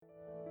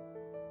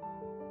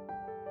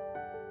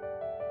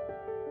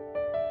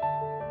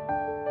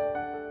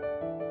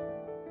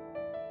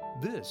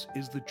This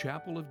is the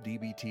Chapel of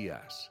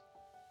DBTS.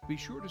 Be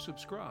sure to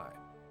subscribe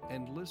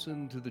and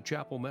listen to the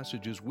chapel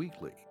messages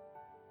weekly.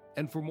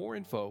 And for more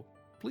info,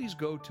 please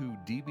go to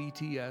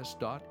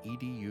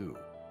dbts.edu.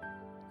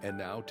 And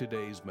now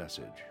today's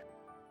message.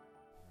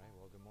 All right,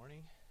 well, good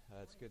morning.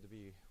 It's good to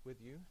be with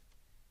you.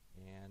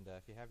 And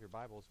if you have your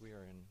Bibles, we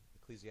are in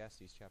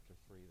Ecclesiastes chapter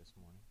 3 this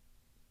morning.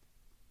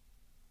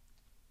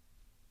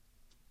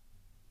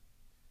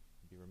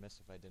 I'd be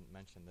remiss if I didn't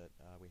mention that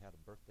we had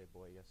a birthday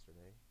boy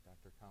yesterday,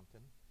 Dr.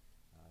 Compton.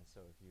 So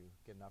if you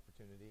get an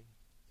opportunity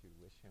to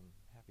wish him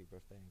happy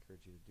birthday, I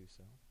encourage you to do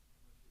so.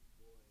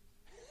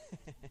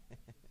 Okay.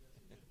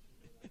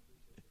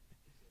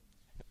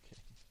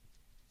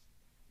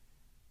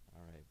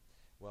 All right.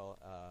 Well,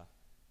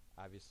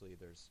 obviously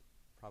there's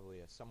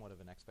probably somewhat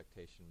of an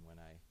expectation when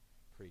I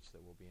preach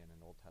that we'll be in an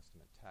Old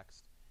Testament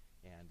text.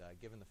 And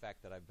given the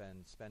fact that I've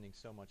been spending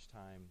so much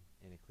time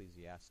in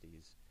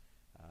Ecclesiastes,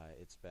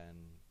 it's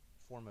been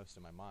foremost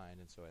in my mind,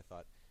 and so I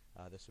thought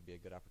this would be a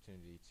good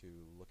opportunity to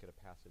look at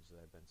a passage that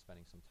I've been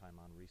spending some time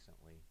on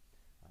recently.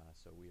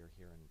 So we are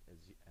here in,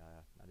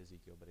 not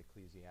Ezekiel, but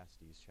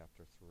Ecclesiastes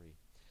chapter 3.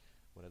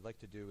 What I'd like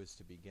to do is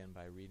to begin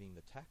by reading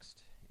the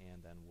text,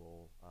 and then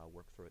we'll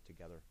work through it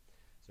together.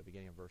 So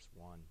beginning in verse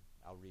 1,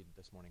 I'll read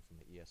this morning from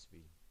the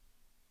ESV.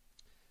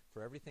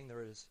 For everything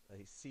there is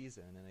a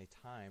season and a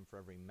time for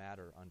every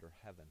matter under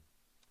heaven,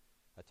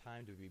 a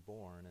time to be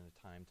born and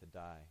a time to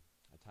die,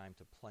 a time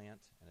to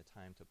plant and a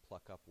time to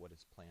pluck up what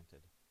is planted,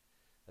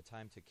 a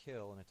time to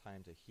kill and a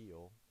time to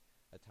heal,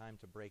 a time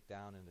to break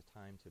down and a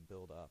time to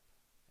build up,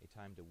 a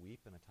time to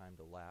weep and a time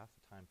to laugh,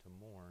 a time to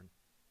mourn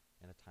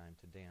and a time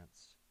to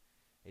dance,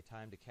 a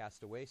time to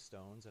cast away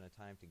stones and a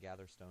time to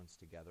gather stones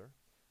together,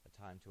 a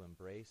time to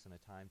embrace and a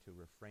time to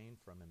refrain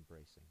from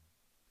embracing,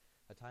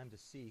 a time to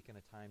seek and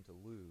a time to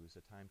lose,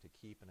 a time to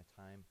keep and a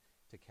time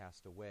to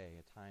cast away,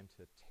 a time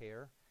to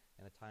tear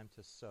and a time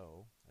to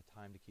sow, a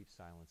time to keep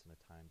silence and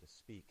a time to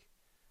speak,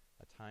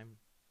 a time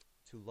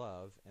to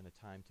love and a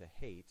time to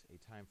hate,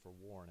 a time for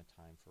war and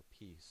a time for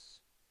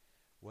peace.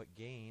 What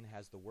gain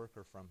has the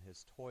worker from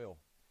his toil?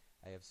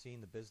 I have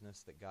seen the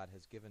business that God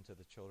has given to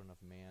the children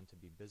of man to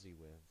be busy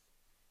with.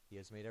 He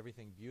has made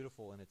everything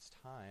beautiful in its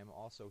time.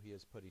 Also he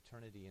has put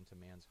eternity into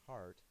man's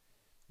heart,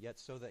 yet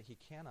so that he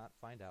cannot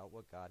find out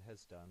what God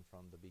has done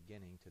from the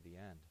beginning to the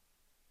end.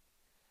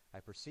 I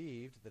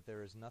perceived that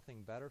there is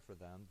nothing better for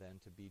them than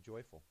to be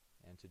joyful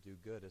and to do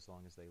good as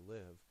long as they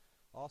live.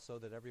 Also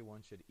that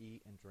everyone should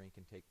eat and drink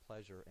and take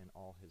pleasure in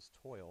all his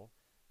toil.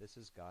 This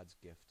is God's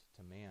gift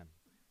to man.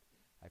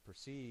 I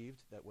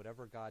perceived that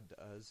whatever God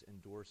does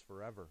endures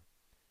forever.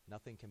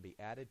 Nothing can be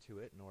added to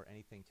it, nor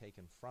anything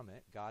taken from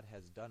it. God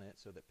has done it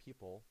so that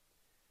people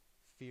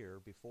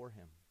fear before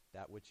him.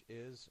 That which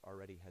is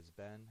already has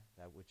been,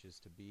 that which is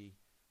to be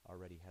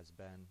already has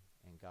been,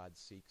 and God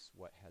seeks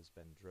what has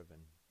been driven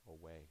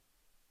away.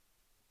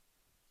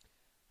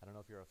 I don't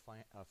know if you're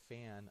a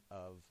fan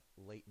of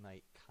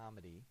late-night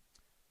comedy.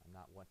 I'm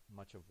not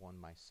much of one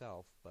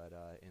myself, but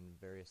in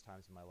various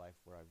times in my life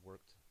where I've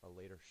worked a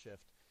later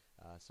shift,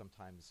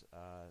 sometimes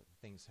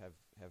things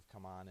have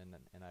come on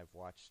and I've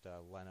watched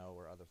Leno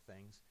or other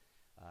things.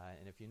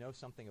 And if you know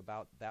something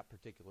about that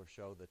particular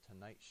show, The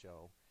Tonight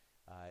Show,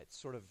 it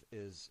sort of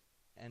is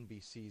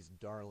NBC's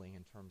darling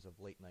in terms of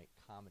late-night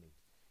comedy.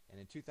 And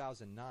in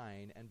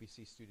 2009,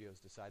 NBC Studios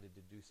decided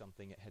to do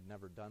something it had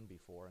never done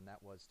before, and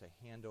that was to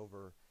hand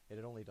over, it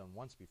had only done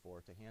once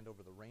before, to hand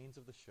over the reins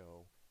of the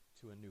show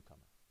to a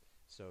newcomer.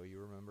 So you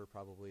remember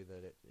probably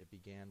that it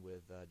began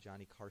with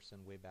Johnny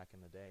Carson way back in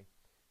the day.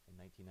 In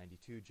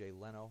 1992, Jay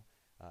Leno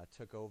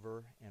took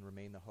over and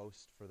remained the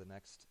host for the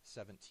next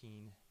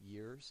 17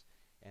 years.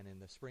 And in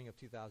the spring of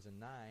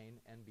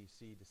 2009,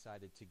 NBC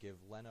decided to give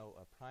Leno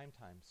a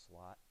primetime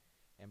slot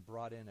and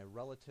brought in a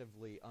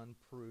relatively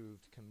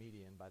unproved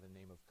comedian by the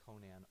name of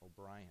Conan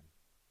O'Brien.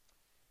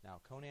 Now,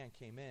 Conan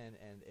came in,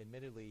 and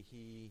admittedly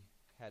he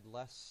had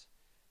less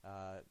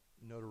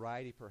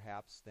notoriety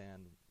perhaps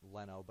than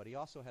Leno, but he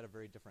also had a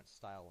very different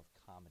style of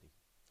comedy.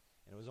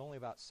 And it was only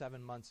about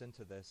 7 months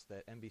into this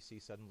that NBC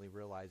suddenly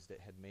realized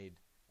it had made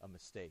a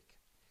mistake.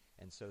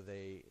 And so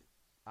they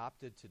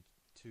opted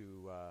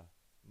to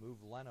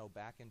move Leno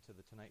back into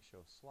the Tonight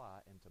Show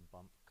slot and to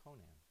bump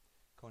Conan.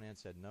 Conan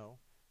said, no,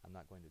 I'm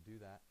not going to do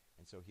that.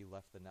 And so he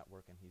left the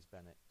network, and he's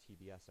been at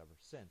TBS ever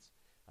since.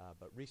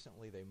 But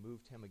recently they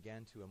moved him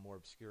again to a more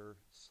obscure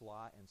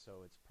slot, and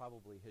so it's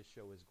probably his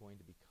show is going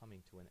to be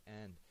coming to an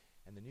end.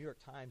 And the New York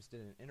Times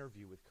did an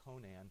interview with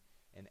Conan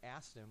and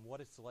asked him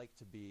what it's like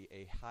to be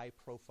a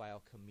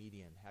high-profile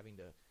comedian, having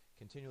to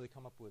continually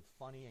come up with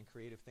funny and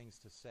creative things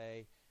to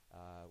say.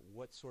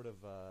 What sort of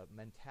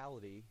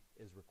mentality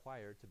is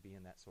required to be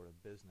in that sort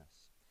of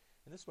business?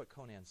 And this is what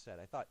Conan said.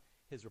 I thought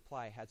his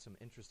reply had some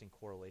interesting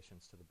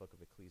correlations to the book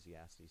of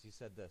Ecclesiastes. He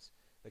said this: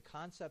 the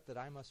concept that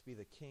I must be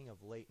the king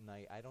of late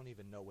night, I don't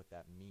even know what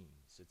that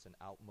means. It's an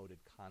outmoded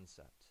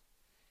concept.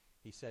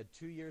 He said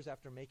 2 years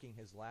after making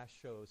his last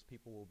shows,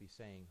 people will be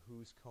saying,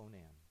 who's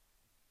Conan?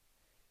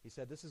 He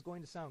said, this is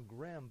going to sound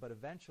grim, but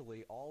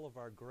eventually all of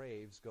our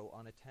graves go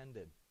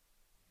unattended.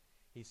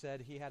 He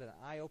said he had an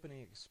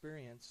eye-opening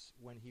experience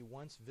when he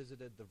once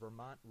visited the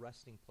Vermont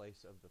resting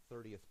place of the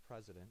 30th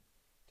president,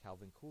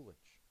 Calvin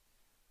Coolidge.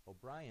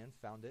 O'Brien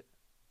found it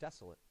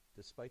desolate,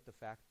 despite the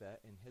fact that,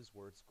 in his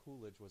words,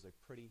 Coolidge was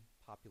a pretty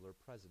popular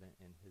president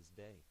in his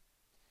day.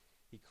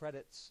 He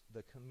credits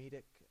the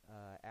comedic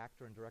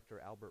actor and director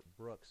Albert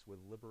Brooks with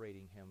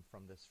liberating him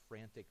from this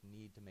frantic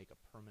need to make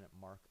a permanent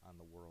mark on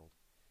the world.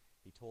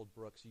 He told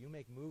Brooks, "You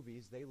make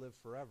movies, they live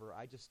forever.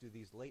 I just do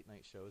these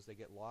late-night shows. They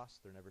get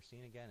lost, they're never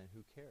seen again, and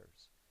who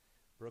cares?"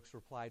 Brooks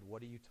replied,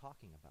 "What are you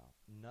talking about?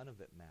 None of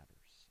it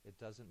matters. It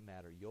doesn't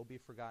matter. You'll be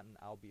forgotten,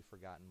 I'll be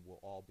forgotten, we'll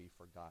all be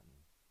forgotten."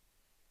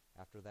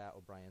 After that,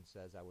 O'Brien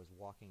says, "I was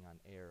walking on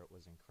air. It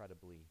was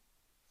incredibly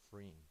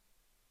freeing."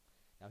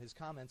 Now, his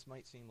comments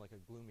might seem like a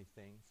gloomy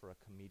thing for a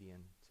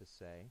comedian to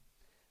say,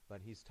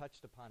 but he's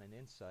touched upon an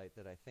insight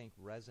that I think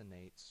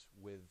resonates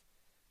with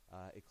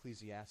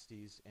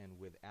Ecclesiastes and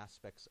with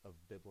aspects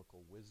of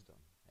biblical wisdom,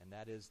 and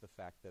that is the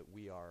fact that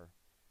we are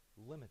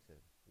limited.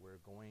 We're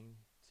going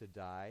to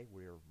die.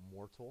 We're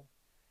mortal.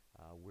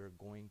 We're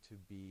going to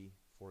be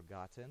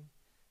forgotten.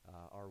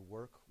 Our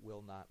work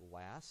will not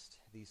last.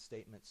 These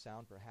statements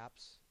sound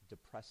perhaps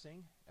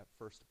depressing at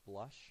first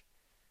blush,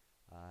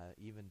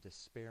 even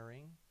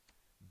despairing,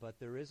 but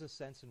there is a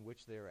sense in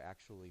which they are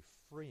actually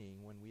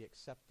freeing when we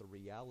accept the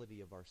reality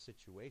of our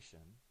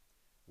situation.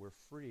 We're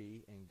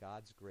free in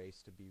God's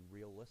grace to be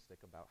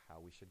realistic about how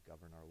we should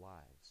govern our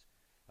lives,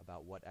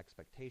 about what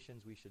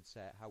expectations we should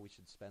set, how we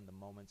should spend the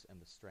moments and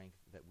the strength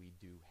that we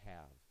do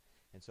have.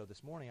 And so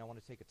this morning I want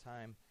to take a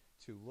time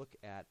to look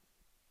at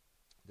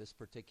this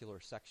particular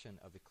section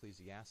of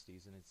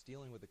Ecclesiastes, and it's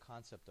dealing with the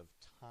concept of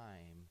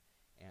time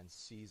and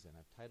season.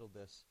 I've titled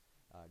this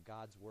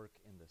God's Work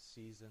in the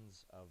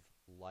Seasons of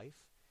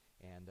Life,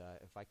 and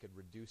if I could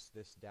reduce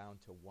this down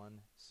to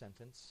one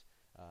sentence,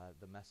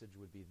 the message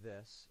would be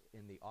this: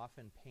 in the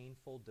often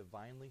painful,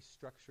 divinely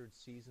structured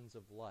seasons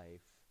of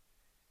life,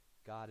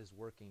 God is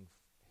working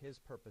his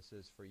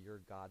purposes for your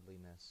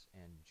godliness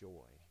and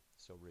joy,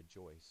 so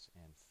rejoice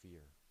and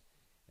fear.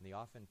 In the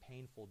often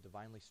painful,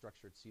 divinely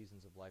structured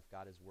seasons of life,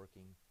 God is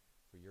working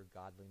for your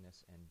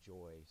godliness and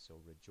joy, so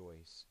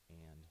rejoice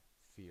and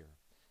fear.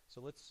 So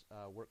let's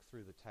work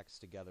through the text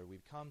together.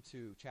 We've come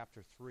to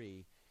chapter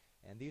 3,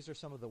 and these are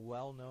some of the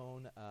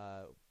well-known,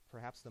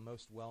 perhaps the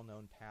most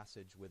well-known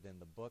passage within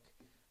the book,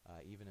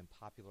 even in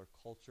popular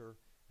culture.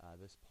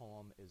 This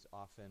poem is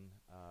often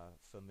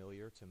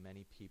familiar to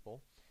many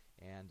people.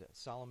 And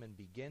Solomon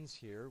begins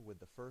here with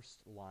the first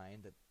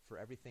line that for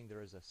everything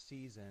there is a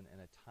season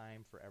and a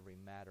time for every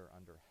matter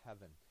under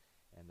heaven.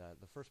 And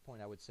the first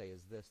point I would say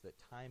is this, that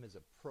time is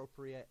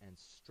appropriate and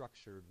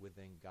structured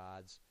within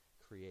God's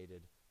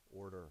created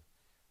order.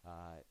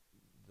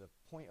 The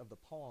point of the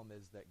poem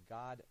is that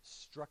God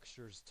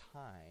structures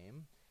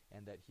time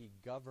and that he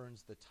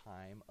governs the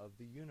time of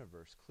the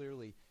universe.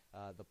 Clearly,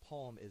 the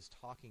poem is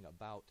talking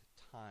about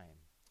time.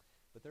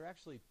 But there are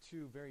actually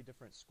two very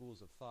different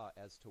schools of thought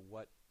as to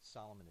what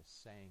Solomon is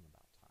saying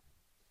about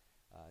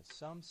time.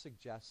 Some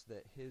suggest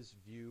that his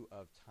view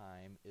of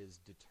time is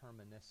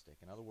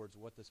deterministic. In other words,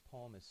 what this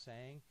poem is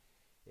saying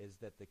is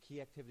that the key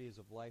activities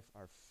of life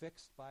are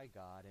fixed by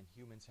God and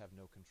humans have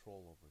no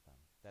control over them.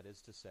 That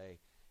is to say,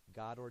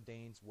 God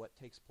ordains what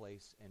takes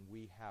place and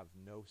we have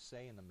no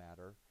say in the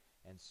matter,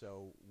 and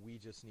so we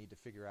just need to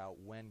figure out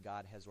when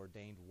God has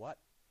ordained what,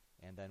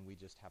 and then we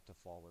just have to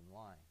fall in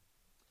line.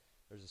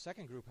 There's a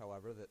second group,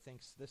 however, that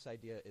thinks this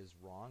idea is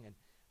wrong, and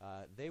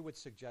they would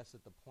suggest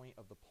that the point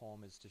of the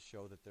poem is to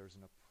show that there's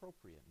an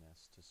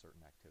appropriateness to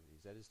certain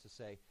activities. That is to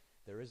say,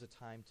 there is a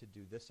time to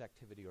do this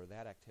activity or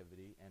that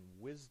activity, and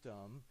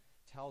wisdom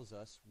tells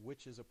us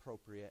which is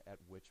appropriate at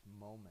which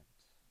moment.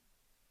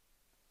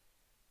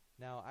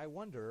 Now, I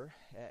wonder,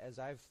 as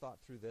I've thought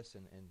through this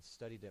and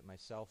studied it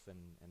myself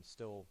and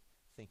still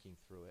thinking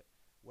through it,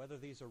 whether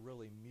these are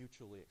really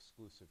mutually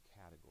exclusive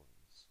categories.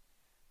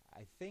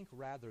 I think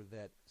rather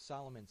that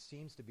Solomon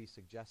seems to be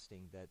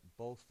suggesting that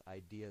both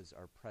ideas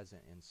are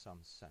present in some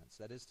sense.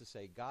 That is to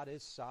say, God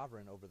is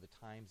sovereign over the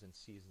times and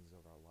seasons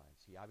of our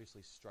lives. He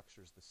obviously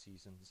structures the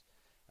seasons.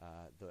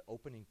 The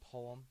opening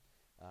poem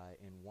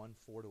in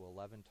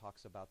 1:4-11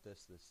 talks about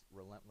this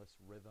relentless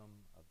rhythm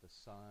of the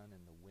sun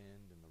and the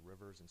wind and the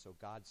rivers. And so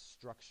God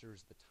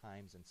structures the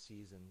times and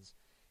seasons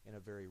in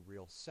a very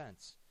real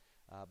sense.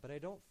 But I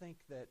don't think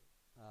that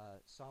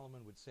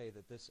Solomon would say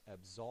that this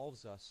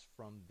absolves us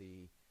from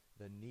the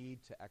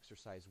need to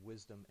exercise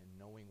wisdom in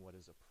knowing what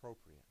is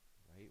appropriate,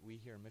 right? We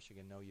here in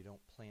Michigan know you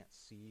don't plant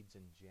seeds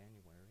in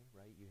January,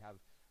 right? You have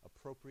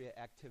appropriate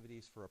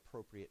activities for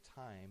appropriate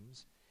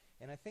times.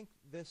 And I think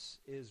this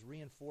is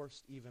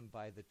reinforced even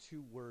by the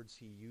two words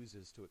he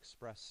uses to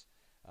express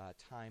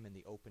time in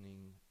the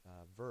opening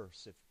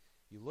verse. If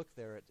you look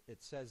there,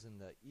 it says in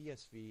the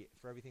ESV,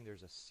 for everything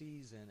there's a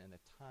season and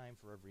a time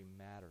for every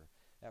matter.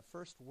 That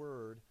first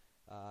word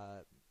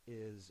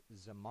is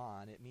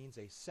zaman. It means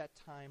a set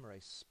time or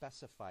a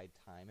specified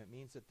time. It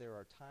means that there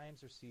are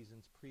times or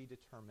seasons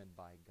predetermined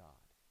by God.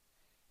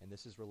 And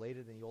this is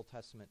related in the Old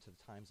Testament to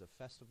the times of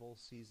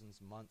festivals,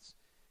 seasons, months,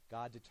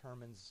 God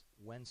determines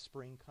when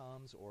spring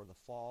comes or the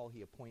fall.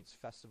 He appoints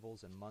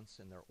festivals and months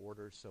in their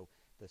order. So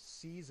the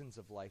seasons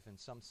of life, in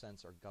some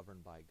sense, are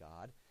governed by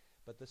God.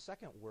 But the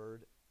second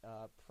word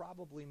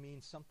probably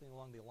means something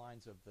along the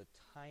lines of the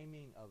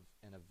timing of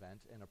an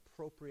event, an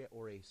appropriate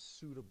or a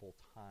suitable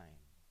time.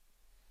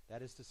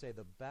 That is to say,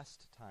 the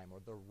best time or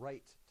the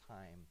right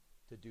time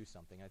to do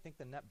something. I think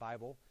the Net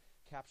Bible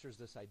captures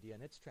this idea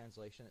in its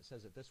translation. It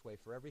says it this way: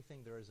 for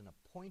everything there is an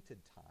appointed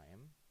time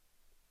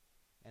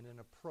and an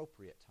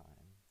appropriate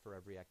time for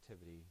every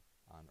activity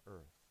on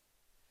earth.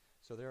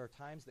 So there are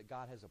times that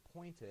God has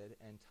appointed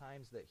and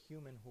times that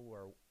humans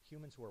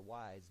who are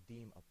wise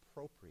deem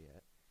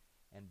appropriate,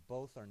 and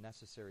both are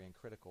necessary and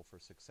critical for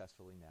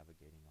successfully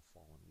navigating a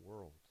fallen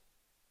world.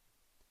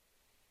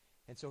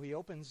 And so he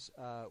opens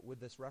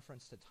with this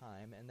reference to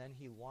time, and then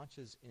he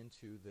launches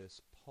into this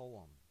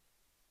poem.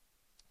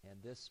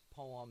 And this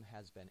poem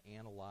has been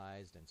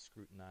analyzed and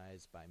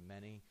scrutinized by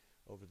many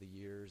over the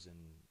years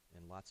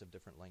in lots of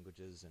different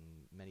languages and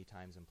many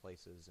times and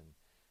places, and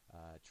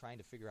trying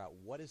to figure out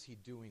what is he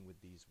doing with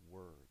these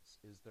words.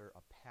 Is there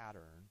a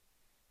pattern,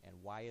 and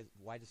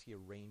why does he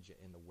arrange it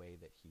in the way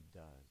that he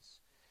does?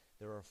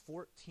 There are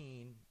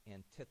 14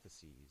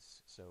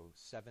 antitheses, so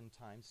 7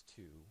 times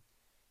 2,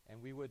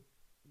 and we would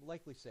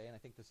likely say, and I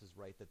think this is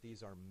right, that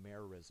these are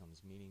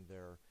merisms, meaning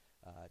they're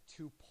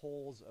two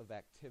poles of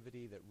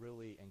activity that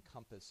really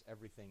encompass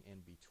everything in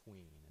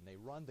between. And they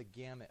run the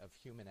gamut of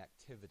human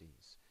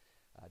activities.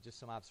 Just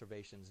some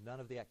observations. None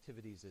of the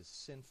activities is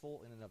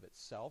sinful in and of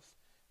itself.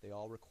 They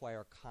all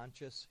require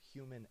conscious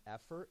human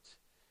effort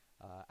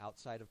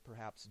outside of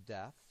perhaps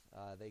death.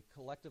 They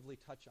collectively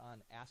touch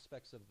on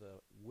aspects of the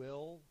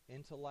will,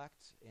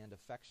 intellect, and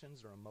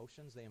affections or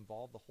emotions. They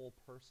involve the whole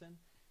person.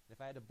 If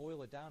I had to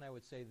boil it down, I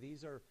would say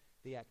these are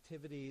the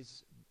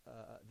activities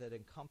that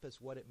encompass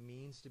what it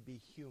means to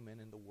be human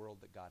in the world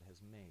that God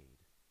has made.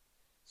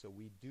 So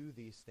we do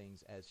these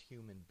things as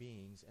human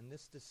beings, and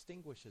this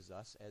distinguishes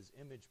us as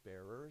image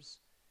bearers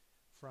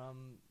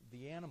from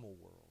the animal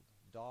world.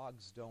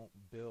 Dogs don't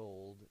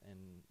build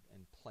and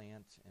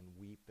plant and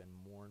weep and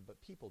mourn,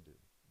 but people do,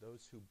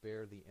 those who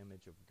bear the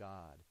image of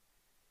God.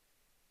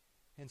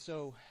 And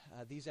so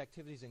these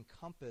activities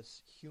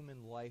encompass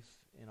human life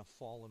in a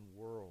fallen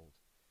world.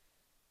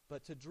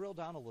 But to drill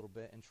down a little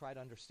bit and try to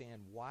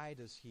understand why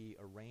does he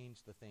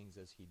arrange the things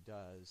as he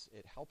does,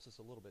 it helps us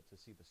a little bit to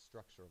see the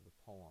structure of the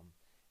poem.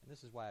 And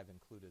this is why I've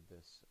included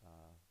this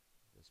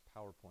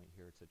PowerPoint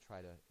here to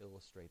try to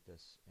illustrate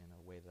this in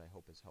a way that I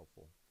hope is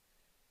helpful.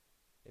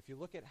 If you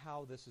look at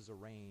how this is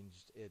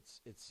arranged,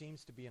 it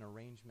seems to be an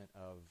arrangement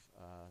of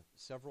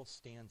several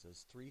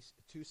stanzas,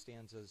 2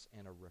 stanzas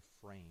and a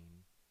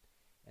refrain.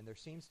 And there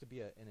seems to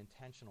be an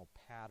intentional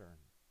pattern.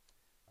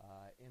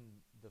 In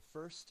the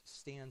first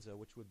stanza,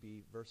 which would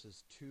be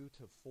verses 2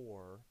 to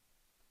 4,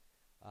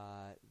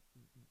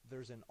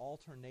 there's an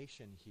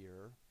alternation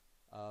here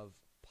of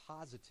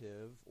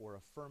positive or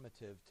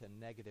affirmative to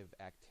negative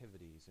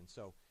activities. And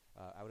so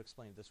I would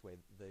explain it this way.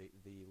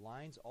 The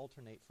lines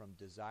alternate from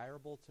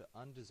desirable to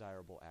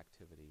undesirable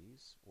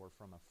activities, or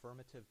from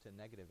affirmative to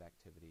negative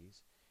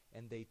activities,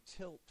 and they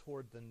tilt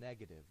toward the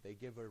negative. They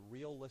give a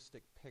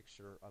realistic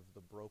picture of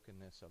the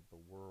brokenness of the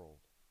world.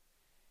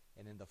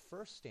 And in the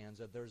first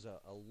stanza, there's a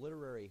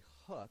literary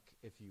hook,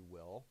 if you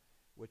will,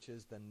 which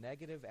is the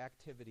negative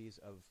activities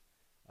of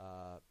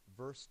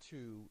verse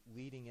 2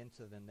 leading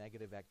into the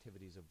negative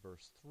activities of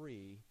verse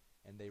 3,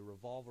 and they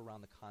revolve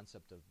around the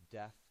concept of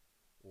death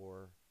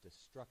or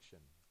destruction.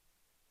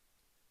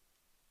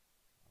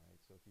 All right,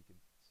 so if you could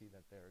see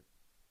that there,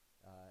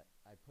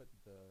 I put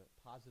the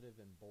positive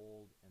in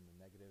bold and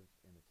the negative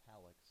in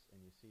italics,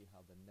 and you see how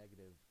the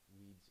negative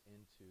leads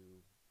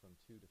into from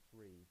 2 to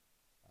 3.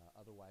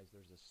 Otherwise,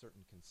 there's a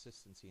certain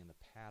consistency in the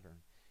pattern.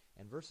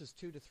 And verses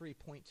 2 to 3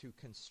 point to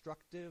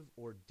constructive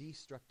or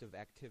destructive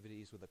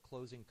activities, with a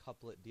closing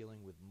couplet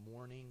dealing with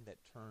mourning that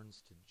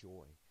turns to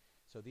joy.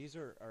 So these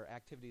are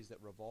activities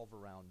that revolve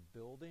around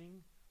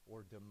building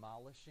or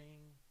demolishing,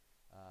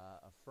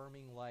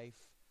 affirming life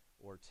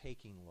or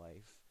taking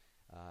life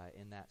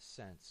in that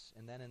sense.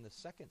 And then in the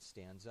second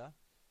stanza,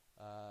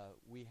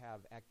 we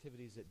have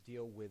activities that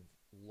deal with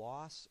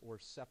loss or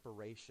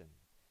separation.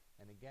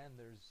 And again,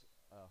 there's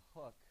a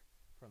hook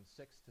from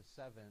 6 to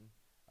 7,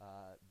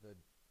 the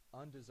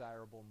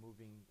undesirable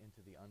moving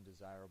into the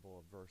undesirable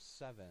of verse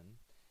 7.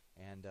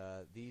 And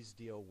these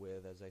deal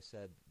with, as I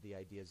said, the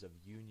ideas of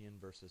union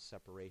versus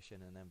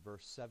separation. And then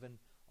verse 7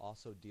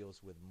 also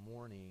deals with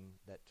mourning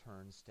that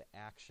turns to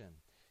action.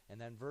 And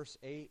then verse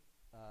 8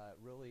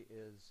 really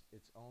is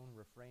its own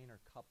refrain or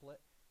couplet,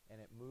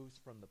 and it moves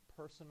from the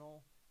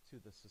personal to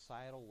the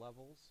societal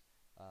levels,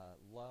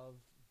 love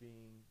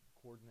being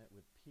coordinate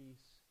with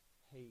peace,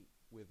 hate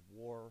with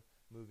war,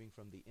 moving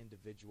from the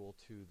individual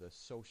to the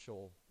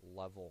social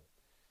level.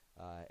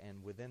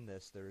 And within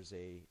this, there's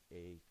a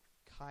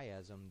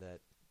chiasm that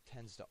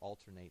tends to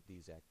alternate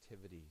these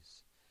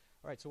activities.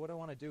 All right, so what I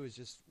want to do is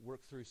just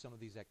work through some of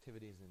these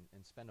activities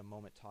and spend a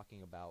moment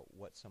talking about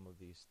what some of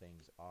these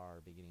things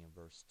are, beginning in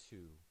verse 2.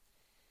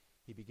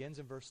 He begins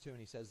in verse 2 and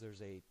he says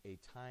there's a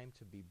time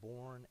to be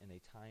born and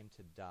a time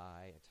to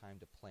die, a time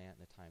to plant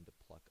and a time to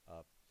pluck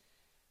up.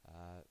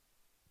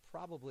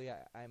 Probably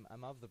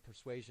I'm of the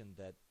persuasion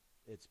that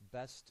it's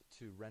best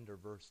to render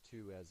verse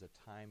 2 as a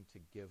time to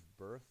give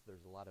birth.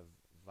 There's a lot of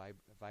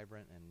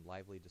vibrant and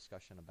lively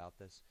discussion about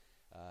this.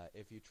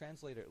 If you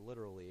translate it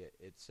literally,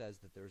 it says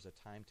that there's a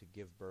time to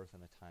give birth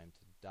and a time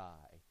to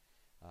die.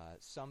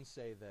 Some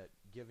say that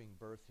giving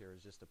birth here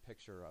is just a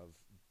picture of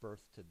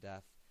birth to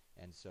death,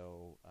 and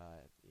so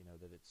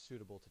that it's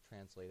suitable to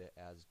translate it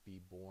as be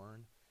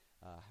born.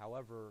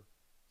 However,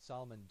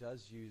 Solomon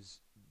does use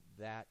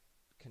that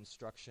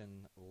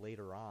construction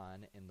later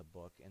on in the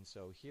book, and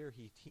so here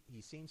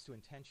he seems to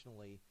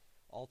intentionally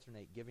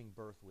alternate giving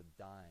birth with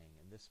dying,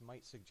 and this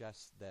might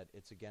suggest that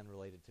it's again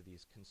related to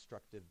these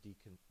constructive,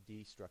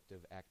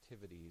 destructive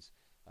activities.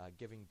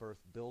 Giving birth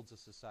builds a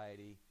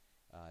society,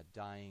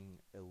 dying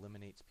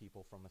eliminates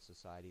people from a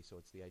society, so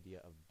it's the idea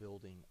of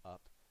building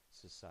up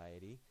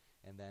society.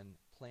 And then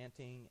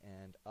planting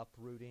and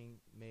uprooting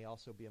may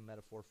also be a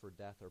metaphor for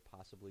death, or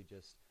possibly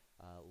just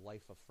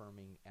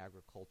life-affirming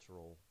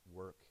agricultural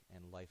work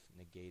and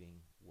life-negating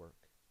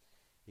work.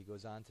 He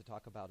goes on to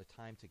talk about a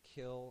time to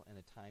kill and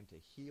a time to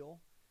heal,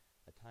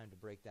 a time to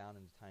break down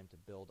and a time to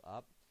build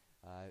up.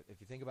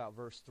 If you think about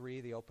verse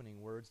 3, the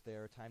opening words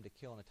there, a time to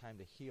kill and a time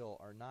to heal,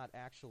 are not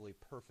actually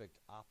perfect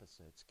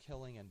opposites.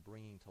 Killing and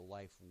bringing to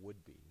life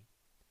would be.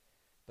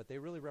 But they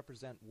really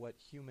represent what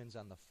humans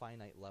on the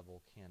finite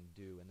level can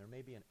do. And there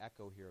may be an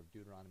echo here of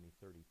Deuteronomy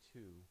 32.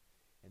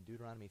 In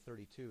Deuteronomy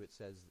 32, it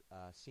says,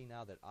 see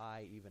now that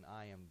I, even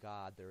I, am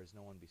God, there is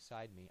no one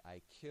beside me.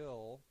 I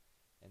kill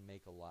and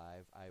make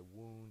alive. I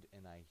wound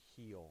and I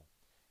heal.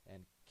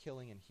 And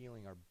killing and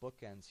healing are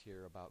bookends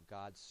here about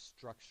God's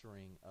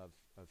structuring of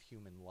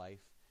human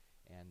life.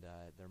 And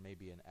there may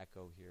be an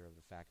echo here of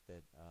the fact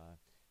that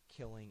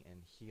killing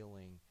and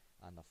healing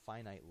on the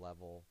finite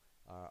level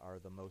are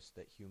the most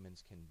that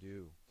humans can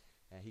do.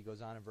 And he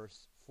goes on in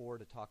verse 4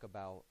 to talk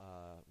about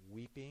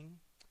weeping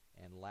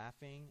and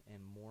laughing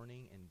and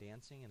mourning and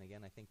dancing. And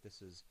again, I think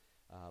this is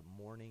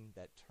mourning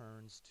that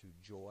turns to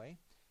joy.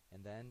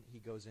 And then he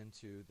goes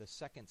into the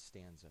second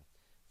stanza.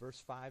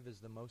 Verse 5 is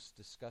the most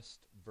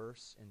discussed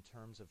verse in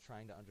terms of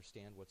trying to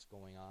understand what's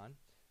going on.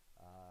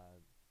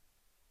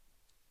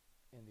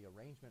 In the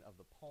arrangement of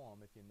the poem,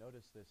 if you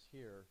notice this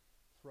here,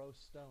 throw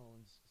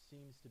stones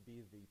seems to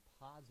be the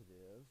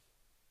positive,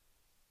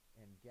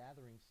 and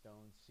gathering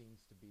stones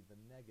seems to be the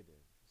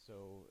negative.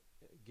 So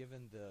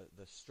given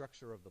the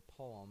structure of the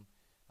poem,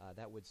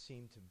 that would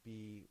seem to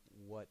be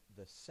what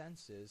the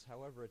sense is.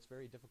 However, it's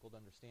very difficult to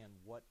understand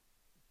what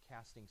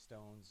casting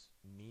stones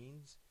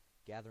means,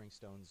 gathering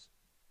stones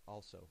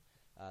also.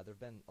 There have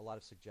been a lot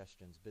of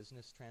suggestions.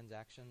 Business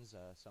transactions,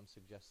 some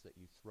suggest that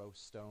you throw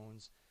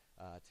stones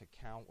to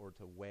count or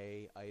to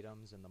weigh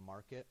items in the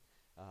market.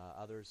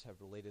 Others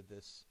have related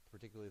this,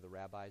 particularly the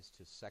rabbis,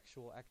 to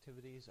sexual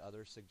activities.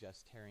 Others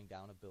suggest tearing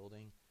down a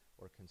building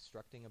or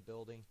constructing a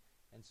building.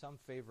 And some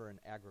favor an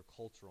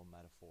agricultural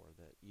metaphor,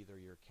 that either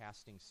you're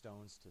casting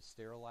stones to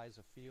sterilize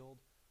a field,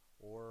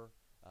 or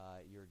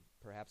you're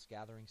perhaps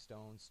gathering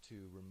stones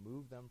to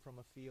remove them from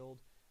a field.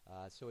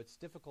 So it's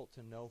difficult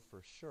to know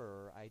for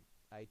sure.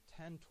 I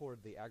tend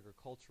toward the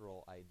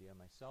agricultural idea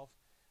myself,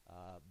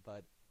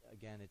 but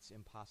again, it's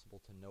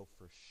impossible to know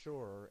for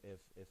sure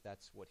if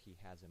that's what he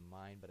has in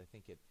mind, but I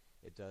think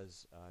it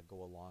does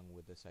go along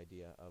with this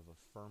idea of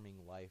affirming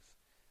life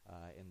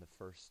in the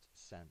first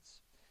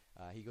sense.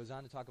 He goes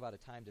on to talk about a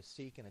time to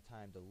seek and a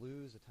time to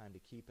lose, a time to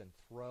keep and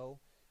throw.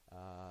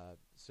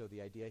 So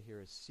the idea here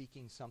is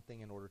seeking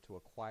something in order to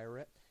acquire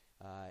it.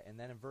 And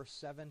then in verse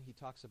 7, he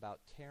talks about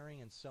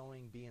tearing and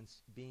sowing,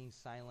 being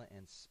silent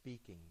and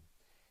speaking.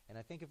 And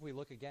I think if we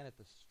look again at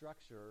the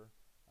structure,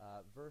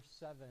 verse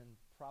 7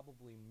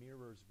 probably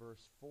mirrors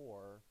verse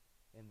 4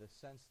 in the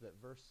sense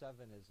that verse 7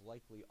 is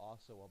likely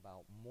also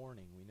about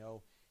mourning. We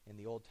know in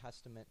the Old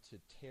Testament to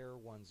tear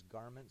one's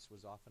garments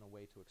was often a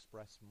way to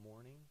express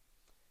mourning,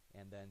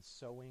 and then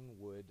sowing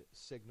would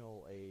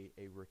signal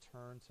a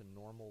return to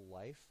normal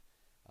life.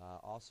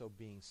 Also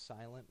being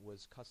silent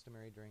was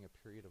customary during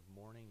a period of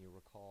mourning. You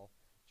recall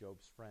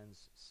Job's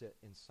friends sit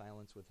in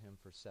silence with him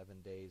for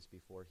 7 days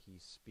before he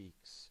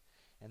speaks.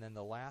 And then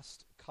the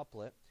last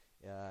couplet,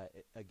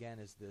 again,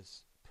 is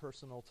this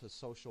personal to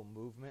social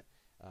movement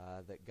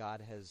that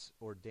God has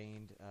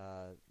ordained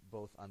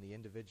both on the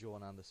individual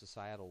and on the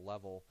societal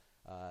level,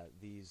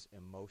 these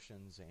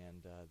emotions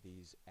and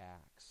these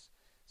acts.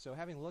 So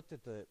having looked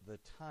at the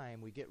time,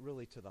 we get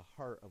really to the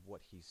heart of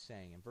what he's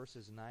saying. In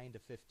verses 9 to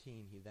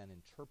 15, he then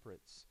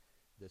interprets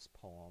this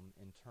poem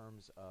in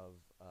terms of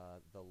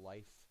the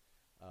life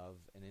of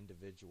an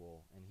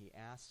individual. And he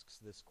asks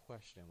this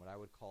question, what I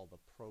would call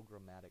the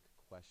programmatic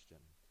question.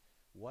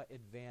 What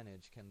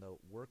advantage can the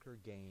worker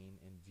gain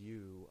in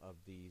view of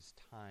these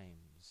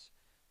times?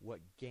 What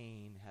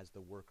gain has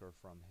the worker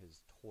from his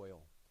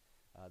toil?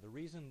 The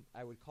reason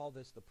I would call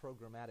this the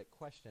programmatic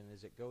question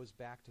is it goes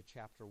back to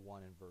chapter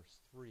 1 and verse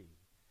 3.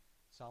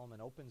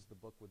 Solomon opens the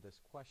book with this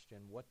question: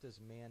 what does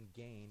man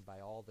gain by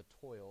all the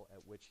toil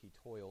at which he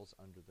toils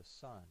under the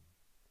sun?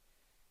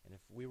 And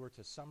if we were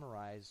to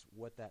summarize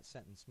what that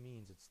sentence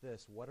means, it's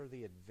this: what are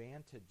the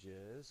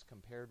advantages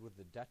compared with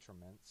the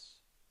detriments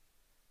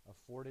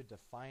afforded to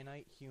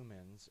finite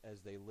humans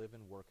as they live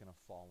and work in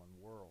a fallen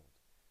world?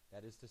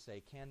 That is to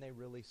say, can they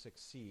really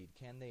succeed?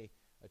 Can they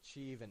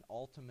achieve an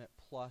ultimate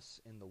plus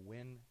in the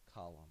win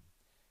column?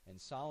 And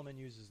Solomon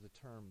uses the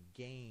term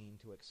gain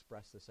to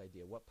express this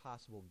idea. What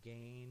possible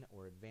gain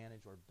or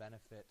advantage or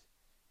benefit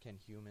can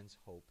humans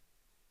hope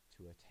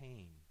to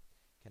attain?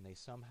 Can they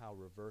somehow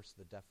reverse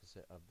the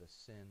deficit of the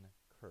sin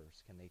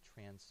curse? Can they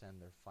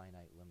transcend their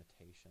finite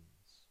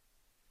limitations?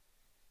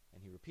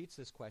 And he repeats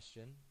this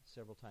question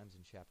several times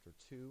in chapter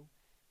 2.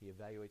 He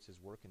evaluates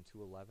his work in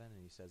 2:11,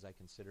 and he says, I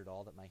considered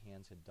all that my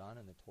hands had done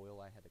and the toil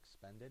I had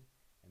expended,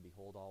 and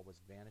behold, all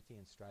was vanity,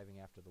 and striving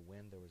after the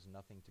wind, there was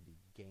nothing to be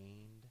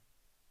gained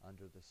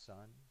under the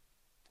sun.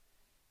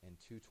 In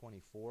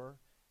 2:24,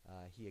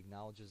 he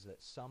acknowledges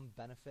that some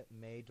benefit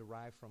may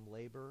derive from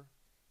labor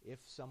if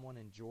someone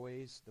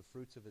enjoys the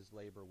fruits of his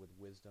labor with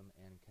wisdom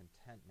and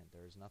contentment.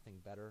 There is nothing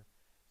better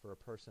for a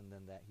person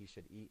than that he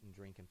should eat and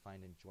drink and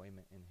find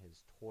enjoyment in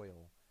his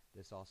toil.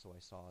 This also I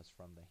saw is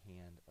from the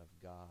hand of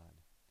God.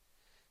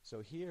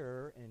 So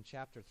here in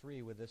chapter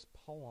 3, with this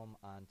poem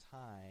on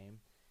time,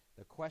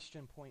 the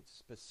question points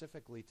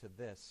specifically to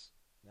this.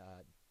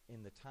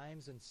 In the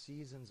times and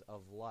seasons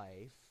of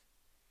life,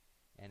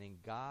 and in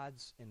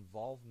God's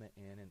involvement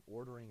in and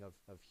ordering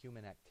of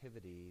human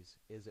activities,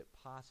 is it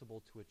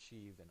possible to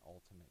achieve an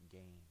ultimate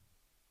gain?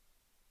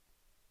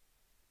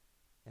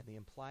 And the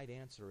implied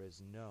answer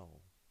is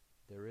no.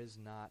 There is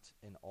not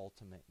an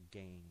ultimate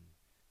gain.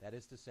 That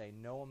is to say,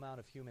 no amount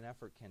of human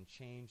effort can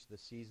change the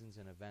seasons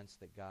and events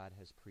that God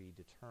has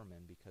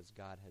predetermined, because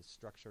God has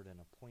structured and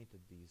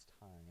appointed these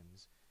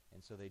times,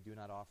 and so they do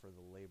not offer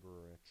the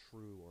laborer a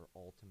true or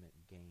ultimate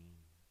gain.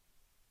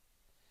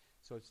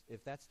 So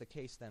if that's the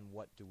case, then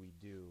what do we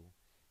do?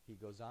 He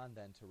goes on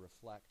then to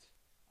reflect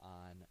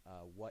on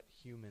what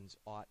humans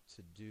ought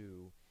to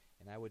do.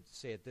 And I would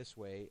say it this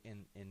way: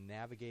 in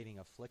navigating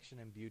affliction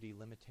and beauty,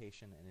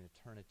 limitation and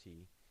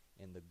eternity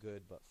in the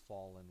good but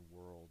fallen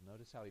world.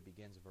 Notice how he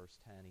begins verse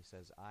 10. He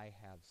says, I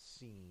have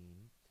seen.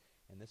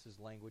 And this is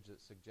language that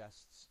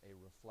suggests a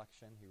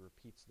reflection. He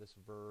repeats this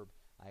verb,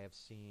 I have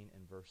seen,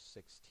 in verse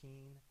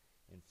 16,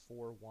 in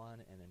 4:1,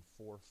 and in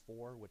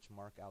 4:4, which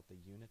mark out the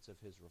units of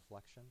his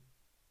reflection.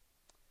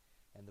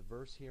 And the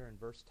verse here in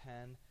verse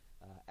 10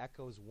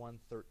 echoes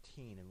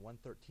 1:13. In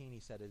 1:13 he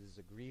said, it is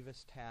a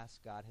grievous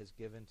task God has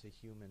given to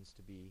humans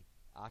to be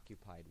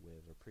occupied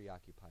with or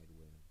preoccupied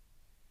with.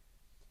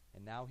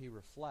 And now he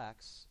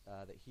reflects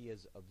that he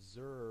has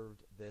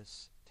observed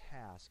this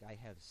task. I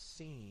have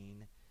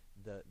seen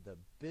the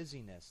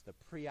busyness, the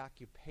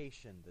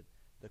preoccupation,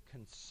 the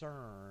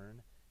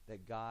concern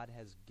that God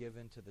has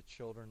given to the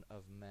children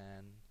of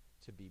men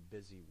to be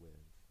busy with.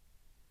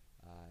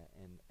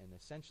 And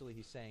essentially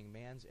he's saying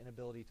man's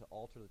inability to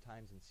alter the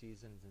times and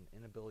seasons and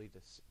inability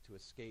to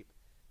escape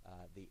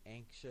the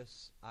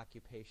anxious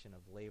occupation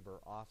of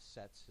labor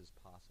offsets his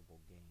possible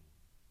gain.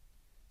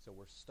 So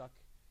we're stuck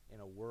in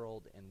a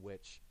world in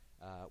which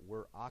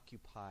we're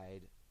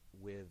occupied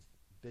with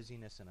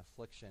busyness and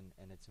affliction,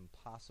 and it's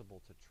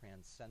impossible to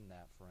transcend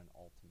that for an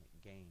ultimate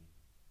gain.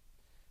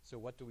 So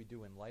what do we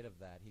do in light of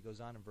that? He goes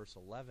on in verse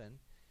 11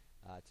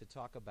 to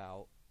talk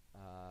about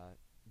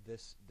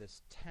this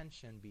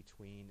tension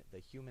between the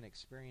human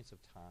experience of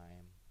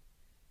time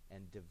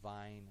and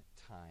divine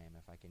time.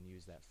 If I can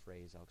use that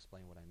phrase, I'll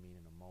explain what I mean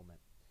in a moment.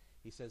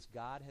 He says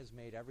God has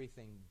made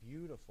everything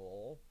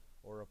beautiful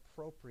or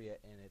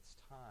appropriate in its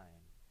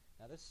time.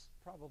 Now this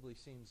probably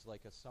seems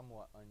like a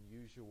somewhat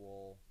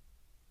unusual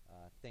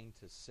thing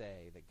to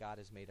say, that God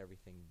has made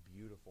everything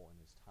beautiful in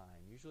his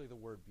time. Usually the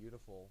word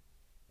beautiful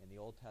in the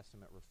Old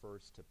Testament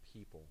refers to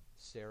people.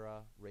 Sarah,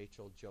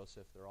 Rachel,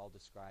 Joseph, they're all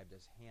described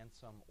as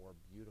handsome or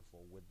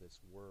beautiful with this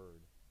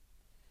word.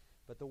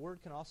 But the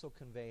word can also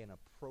convey an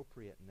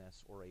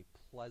appropriateness or a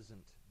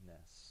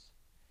pleasantness.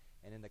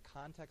 And in the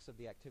context of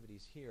the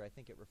activities here, I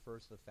think it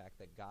refers to the fact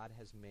that God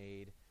has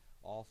made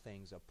all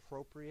things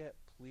appropriate,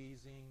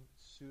 pleasing,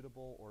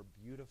 suitable, or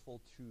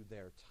beautiful to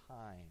their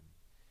time.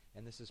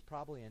 And this is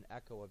probably an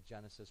echo of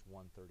Genesis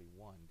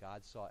 1:31.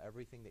 God saw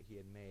everything that he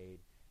had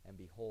made, and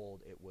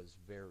behold, it was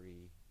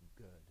very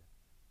good.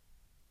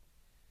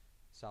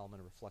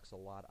 Solomon reflects a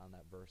lot on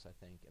that verse, I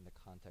think, in the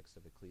context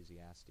of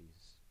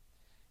Ecclesiastes.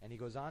 And he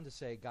goes on to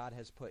say God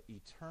has put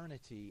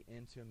eternity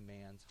into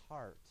man's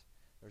heart.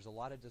 There's a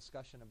lot of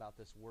discussion about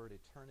this word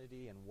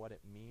eternity and what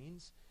it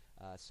means.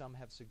 Some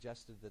have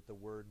suggested that the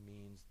word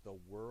means the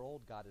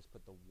world. God has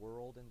put the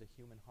world into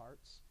human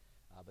hearts.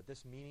 But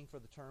this meaning for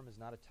the term is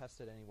not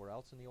attested anywhere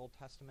else in the Old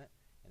Testament,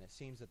 and it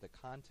seems that the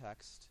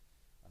context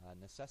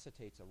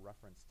necessitates a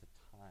reference to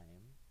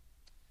time.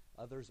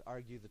 Others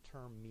argue the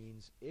term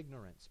means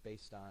ignorance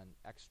based on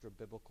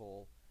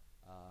extra-biblical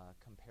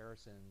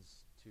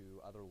comparisons to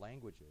other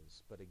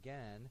languages. But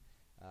again,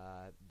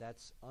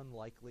 That's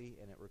unlikely,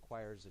 and it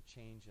requires a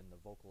change in the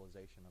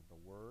vocalization of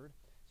the word.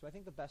 So I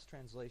think the best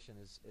translation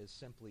is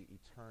simply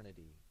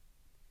eternity.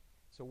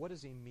 So what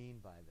does he mean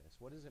by this?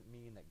 What does it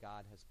mean that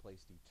God has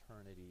placed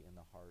eternity in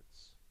the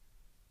hearts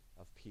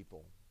of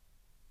people?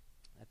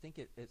 I think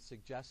it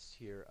suggests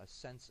here a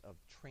sense of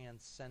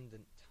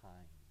transcendent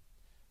time,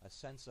 a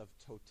sense of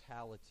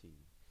totality.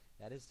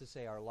 That is to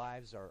say, our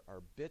lives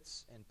are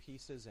bits and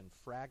pieces and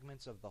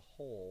fragments of the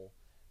whole,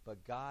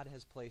 but God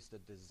has placed a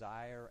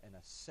desire and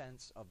a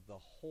sense of the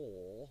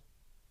whole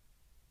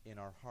in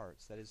our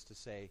hearts. That is to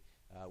say,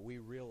 we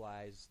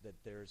realize that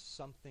there's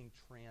something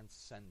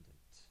transcendent,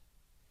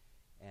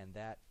 and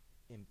that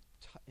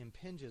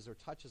impinges or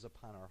touches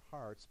upon our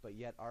hearts, but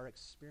yet our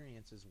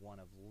experience is one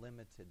of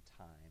limited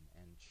time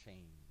and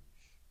change.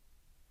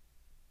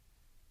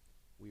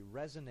 We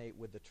resonate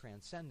with the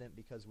transcendent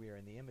because we are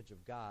in the image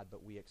of God,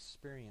 but we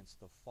experience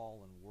the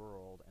fallen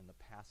world and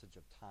the passage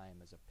of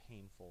time as a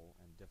painful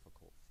and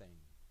difficult thing.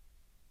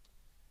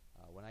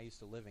 When I used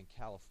to live in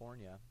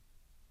California,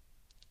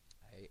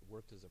 I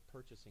worked as a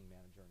purchasing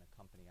manager in a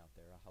company out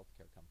there, a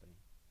healthcare company.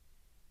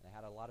 And I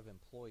had a lot of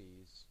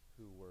employees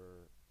who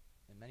were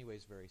in many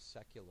ways very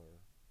secular,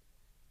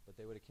 but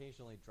they would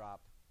occasionally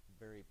drop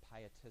very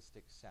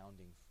pietistic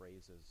sounding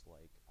phrases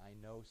like, I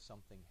know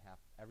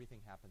everything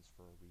happens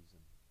for a reason.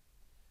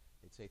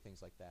 They'd say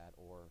things like that,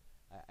 or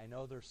I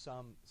know there's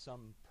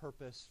some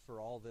purpose for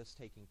all this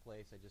taking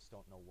place, I just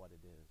don't know what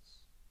it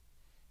is.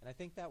 And I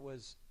think that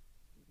was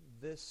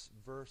this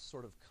verse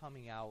sort of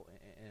coming out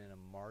in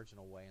a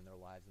marginal way in their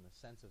lives, in the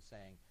sense of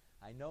saying,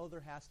 I know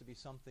there has to be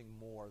something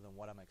more than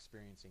what I'm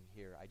experiencing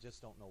here. I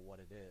just don't know what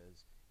it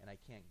is, and I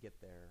can't get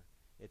there.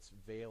 It's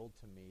veiled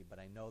to me, but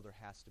I know there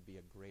has to be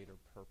a greater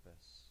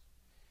purpose.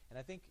 And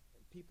I think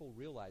people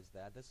realize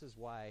that. This is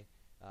why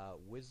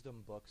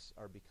wisdom books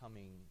are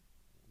becoming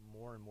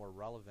more and more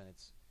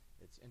relevant.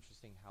 It's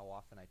interesting how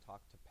often I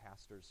talk to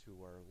pastors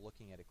who are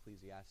looking at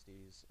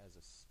Ecclesiastes as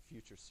a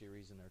future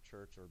series in their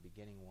church or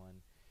beginning one.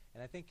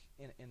 And I think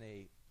in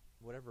a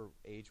whatever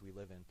age we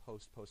live in,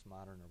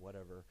 postmodern or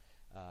whatever,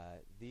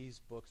 these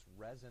books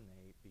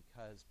resonate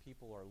because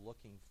people are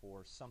looking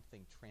for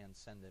something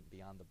transcendent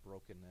beyond the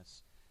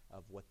brokenness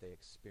of what they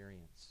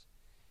experience.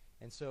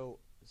 And so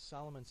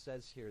Solomon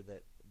says here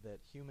that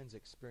humans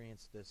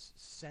experience this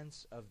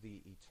sense of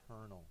the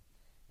eternal.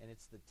 And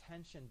it's the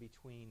tension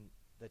between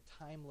the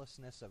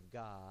timelessness of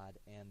God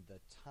and the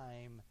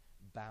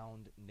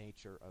time-bound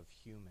nature of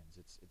humans.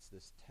 It's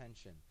this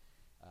tension.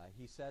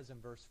 He says in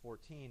verse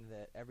 14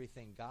 that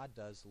everything God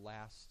does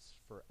lasts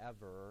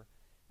forever.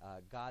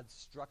 God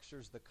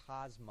structures the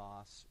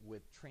cosmos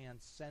with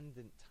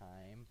transcendent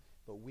time,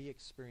 but we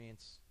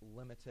experience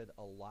limited,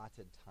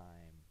 allotted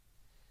time.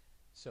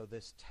 So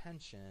this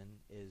tension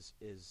is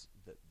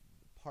the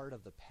part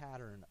of the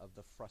pattern of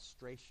the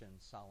frustration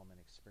Solomon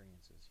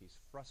experiences. He's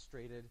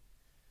frustrated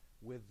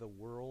with the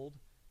world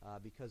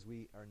because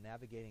we are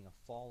navigating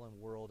a fallen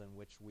world in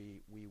which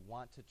we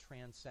want to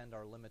transcend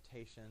our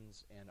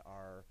limitations and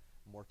our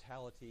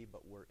mortality,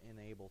 but we're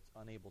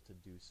unable to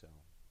do so.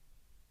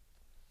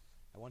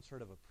 I once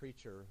heard of a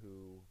preacher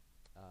who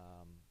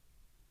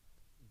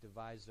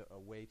devised a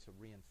way to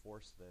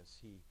reinforce this.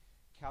 He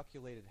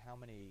calculated how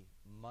many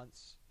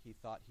months he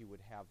thought he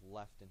would have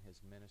left in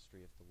his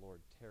ministry if the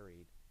Lord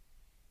tarried.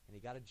 And he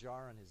got a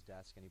jar on his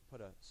desk, and he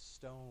put a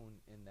stone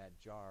in that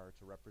jar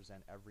to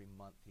represent every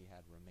month he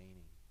had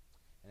remaining.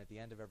 And at the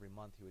end of every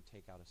month, he would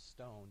take out a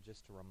stone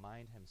just to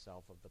remind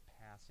himself of the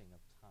passing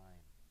of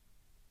time.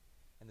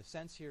 And the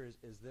sense here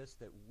is this,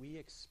 that we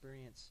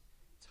experience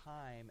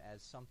time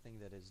as something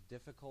that is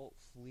difficult,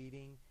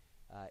 fleeting.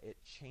 It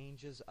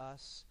changes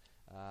us.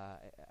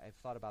 I've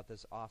thought about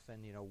this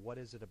often. What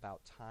is it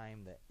about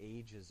time that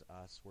ages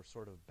us? We're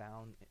sort of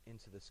bound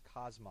into this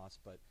cosmos,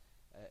 but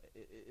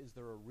is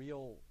there a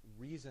real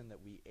reason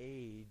that we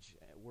age?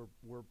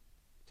 We're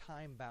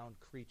time-bound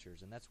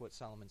creatures, and that's what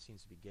Solomon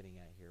seems to be getting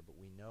at here. But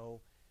we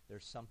know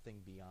there's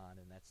something beyond,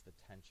 and that's the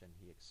tension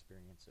he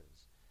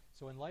experiences.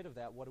 So in light of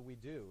that, what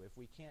do? If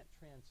we can't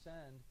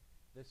transcend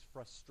this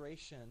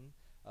frustration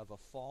of a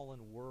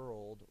fallen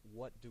world,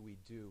 what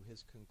do?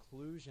 His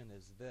conclusion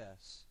is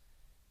this: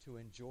 to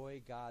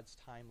enjoy God's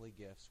timely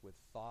gifts with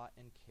thought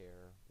and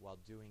care while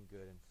doing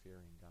good and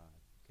fearing God.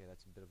 Okay,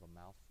 that's a bit of a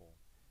mouthful.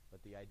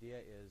 But the idea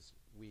is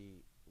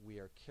we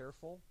are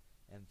careful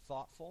and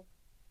thoughtful.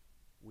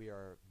 We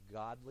are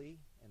godly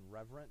and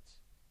reverent.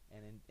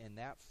 And in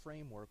that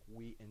framework,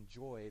 we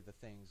enjoy the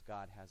things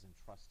God has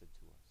entrusted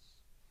to us.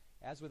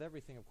 As with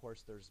everything, of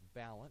course, there's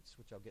balance,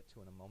 which I'll get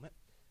to in a moment.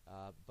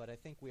 But I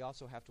think we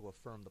also have to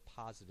affirm the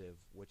positive,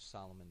 which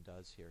Solomon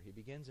does here. He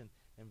begins in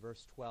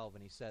verse 12,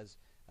 and he says,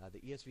 the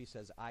ESV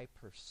says, I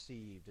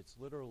perceived. It's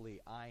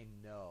literally, I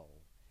know.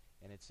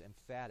 And it's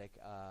emphatic.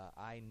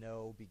 I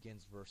know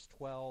begins verse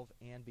 12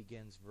 and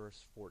begins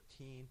verse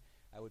 14.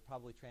 I would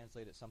probably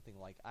translate it something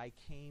like, I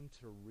came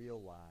to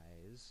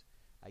realize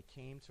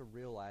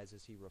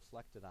as he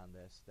reflected on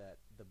this, that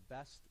the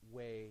best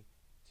way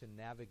to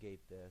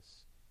navigate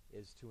this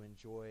is to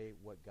enjoy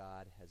what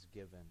God has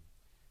given.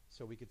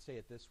 So we could say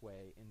it this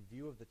way: in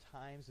view of the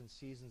times and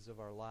seasons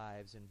of our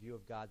lives, in view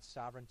of God's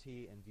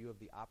sovereignty, in view of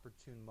the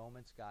opportune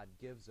moments God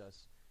gives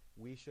us,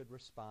 we should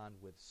respond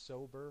with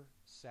sober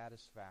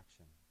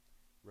satisfaction,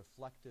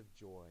 reflective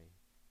joy,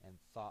 and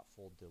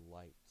thoughtful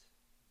delight.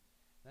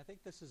 And I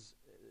think this is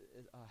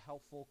a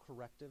helpful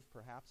corrective,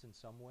 perhaps in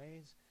some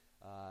ways,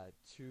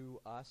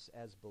 to us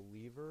as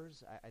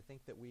believers. I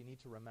think that we need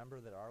to remember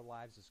that our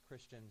lives as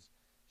Christians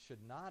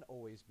should not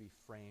always be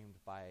framed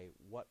by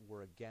what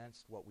we're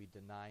against, what we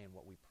deny, and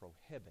what we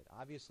prohibit.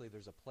 Obviously,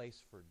 there's a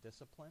place for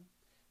discipline.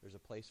 There's a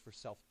place for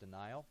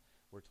self-denial.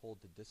 We're told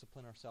to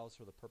discipline ourselves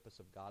for the purpose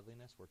of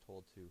godliness. We're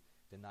told to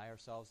deny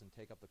ourselves and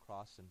take up the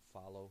cross and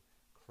follow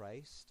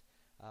Christ.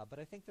 But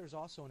I think there's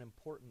also an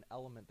important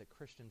element that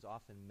Christians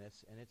often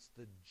miss, and it's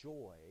the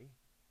joy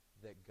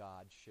that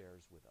God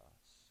shares with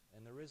us.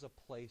 And there is a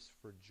place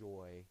for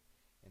joy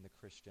in the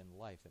Christian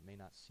life. It may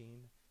not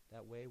seem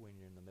that way when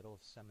you're in the middle of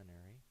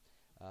seminary,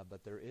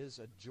 but there is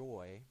a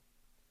joy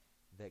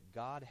that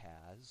God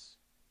has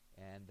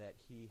and that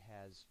he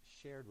has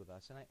shared with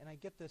us. And I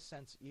get this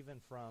sense even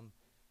from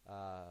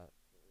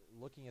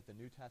looking at the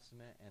New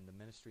Testament and the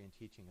ministry and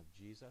teaching of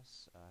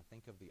Jesus.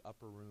 Think of the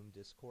upper room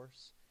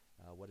discourse.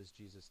 What does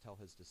Jesus tell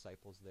his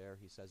disciples there?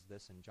 He says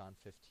this in John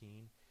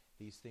 15,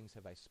 "These things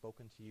have I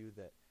spoken to you,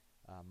 that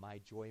my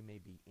joy may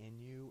be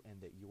in you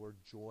and that your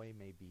joy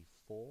may be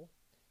full."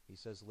 He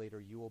says later,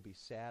 "You will be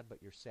sad,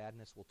 but your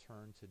sadness will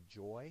turn to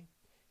joy."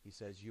 He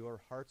says, "Your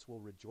hearts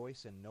will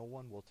rejoice and no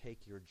one will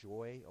take your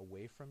joy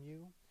away from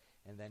you."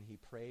 And then he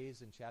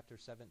prays in chapter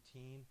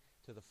 17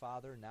 to the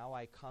Father, "Now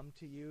I come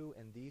to you,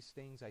 and these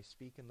things I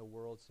speak in the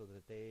world so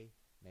that they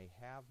may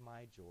have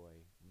my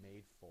joy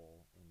made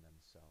full in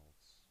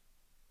themselves."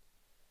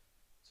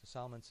 So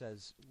Solomon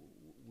says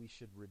we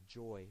should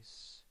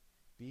rejoice,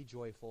 be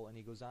joyful, and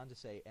he goes on to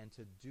say, and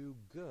to do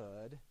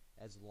good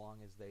as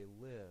long as they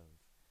live.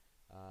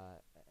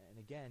 And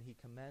again, he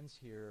commends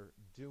here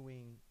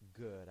doing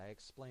good. I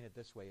explain it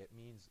this way. It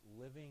means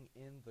living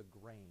in the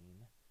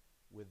grain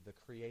with the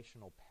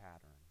creational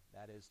pattern.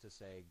 That is to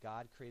say,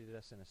 God created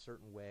us in a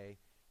certain way,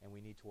 and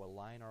we need to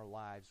align our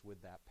lives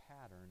with that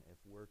pattern if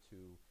we're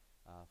to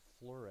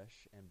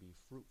flourish and be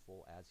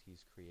fruitful as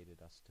he's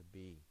created us to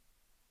be.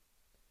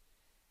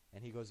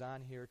 And he goes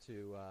on here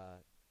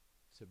to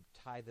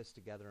tie this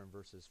together in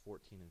verses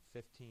 14 and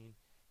 15.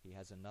 He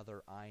has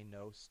another I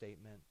know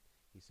statement.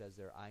 He says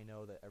there, "I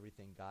know that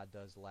everything God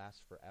does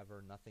lasts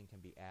forever. Nothing can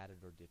be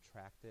added or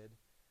detracted."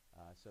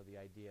 So the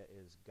idea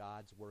is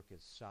God's work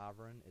is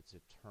sovereign. It's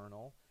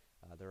eternal.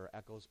 There are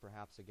echoes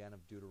perhaps again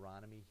of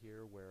Deuteronomy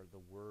here, where the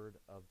word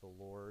of the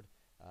Lord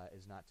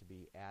is not to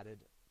be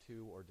added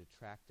to or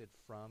detracted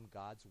from.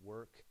 God's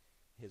work,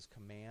 his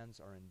commands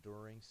are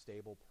enduring,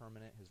 stable,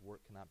 permanent. His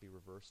work cannot be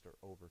reversed or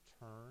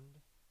overturned.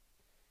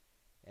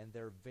 And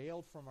they're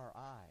veiled from our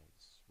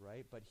eyes,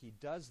 right? But he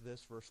does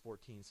this, verse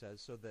 14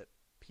 says, so that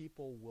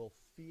people will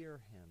fear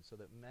him, so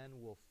that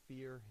men will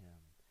fear him.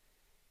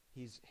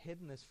 He's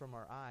hidden this from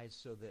our eyes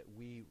so that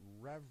we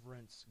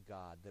reverence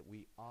God, that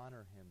we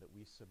honor him, that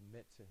we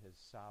submit to his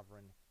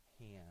sovereign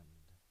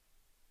hand.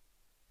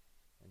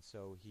 And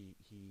so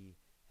he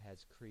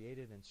has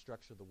created and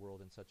structured the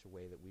world in such a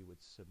way that we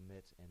would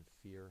submit and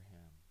fear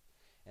him.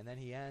 And then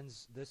he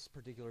ends this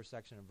particular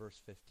section in verse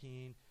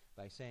 15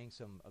 by saying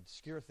some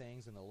obscure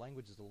things, and the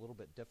language is a little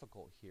bit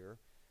difficult here,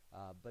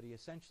 but he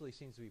essentially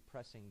seems to be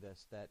pressing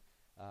this, that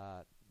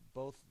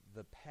both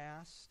the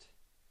past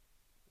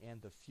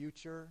and the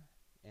future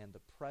and the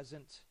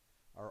present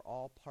are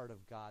all part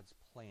of God's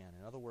plan.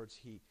 In other words,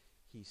 he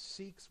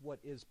seeks what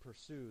is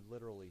pursued,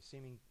 literally,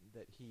 seeming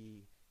that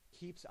he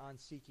keeps on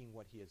seeking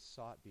what he has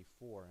sought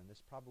before. And this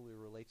probably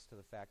relates to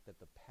the fact that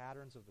the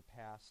patterns of the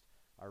past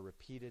are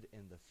repeated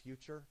in the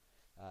future.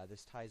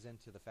 This ties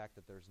into the fact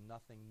that there's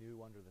nothing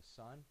new under the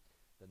sun.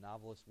 The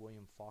novelist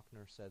William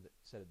Faulkner said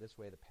it this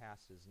way: the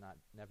past is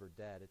never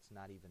dead, it's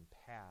not even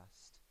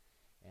past.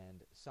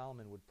 And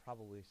Solomon would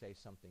probably say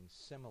something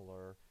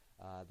similar,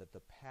 that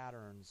the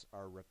patterns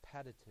are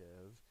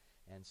repetitive,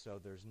 and so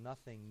there's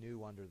nothing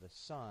new under the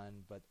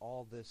sun, but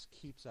all this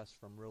keeps us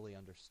from really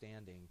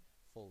understanding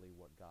fully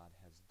what God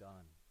has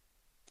done.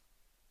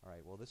 All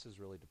right, well, this is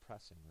really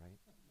depressing, right?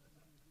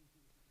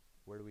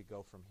 Where do we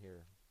go from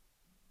here?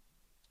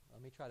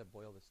 Let me try to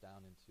boil this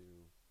down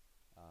into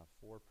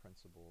 4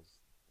 principles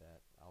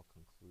that I'll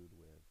conclude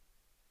with.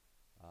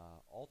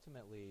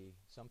 Ultimately,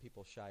 some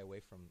people shy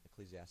away from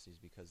Ecclesiastes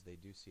because they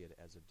do see it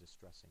as a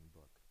distressing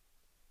book.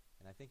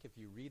 And I think if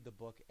you read the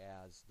book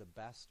as the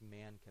best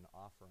man can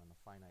offer on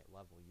a finite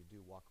level, you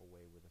do walk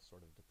away with a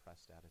sort of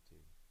depressed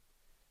attitude.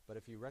 But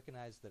if you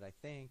recognize that I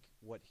think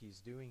what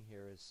he's doing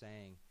here is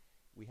saying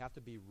we have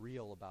to be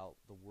real about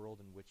the world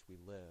in which we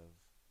live.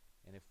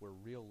 And if we're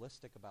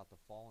realistic about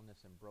the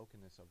fallenness and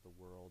brokenness of the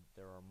world,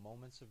 there are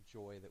moments of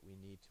joy that we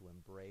need to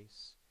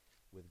embrace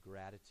with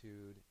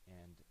gratitude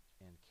and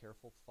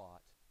careful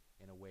thought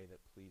in a way that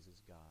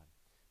pleases God.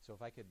 So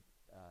if I could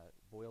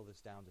boil this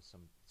down to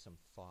some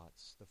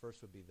thoughts. The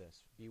first would be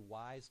this: be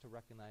wise to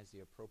recognize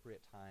the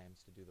appropriate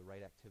times to do the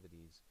right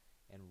activities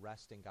and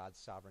rest in God's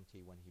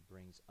sovereignty when he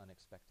brings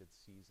unexpected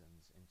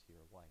seasons into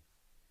your life.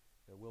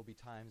 There will be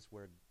times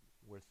where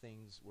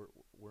things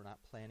we're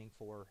not planning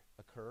for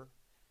occur,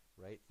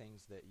 right?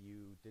 Things that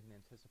you didn't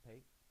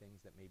anticipate,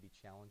 things that may be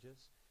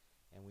challenges.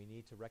 And we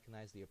need to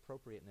recognize the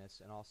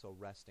appropriateness and also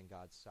rest in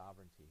God's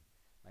sovereignty.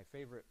 My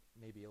favorite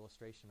maybe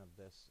illustration of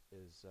this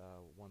is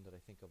one that I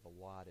think of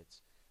a lot.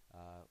 It's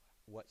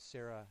what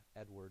Sarah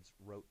Edwards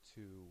wrote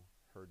to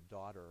her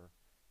daughter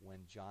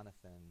when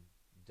Jonathan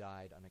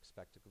died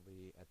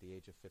unexpectedly at the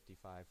age of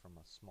 55 from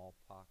a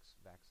smallpox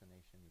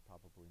vaccination. You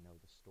probably know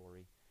the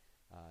story.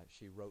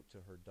 She wrote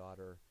to her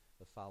daughter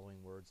the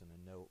following words in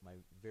a note: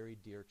 "My very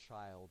dear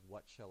child,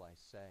 what shall I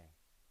say?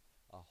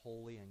 A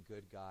holy and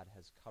good God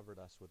has covered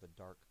us with a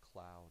dark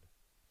cloud.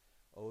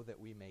 Oh, that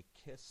we may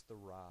kiss the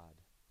rod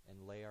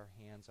and lay our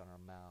hands on our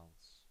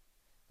mouths.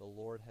 The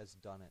Lord has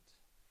done it.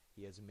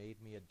 He has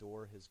made me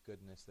adore his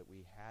goodness, that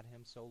we had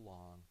him so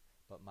long,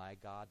 but my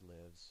God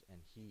lives,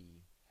 and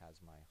he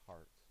has my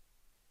heart."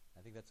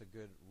 I think that's a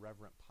good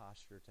reverent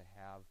posture to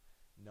have,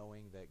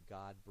 knowing that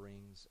God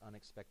brings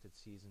unexpected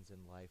seasons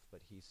in life,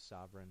 but he's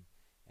sovereign,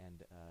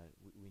 and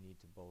we need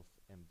to both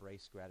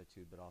embrace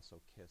gratitude but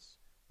also kiss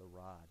the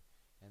rod.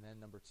 And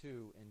then number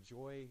 2,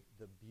 enjoy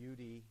the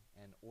beauty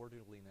and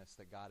orderliness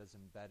that God has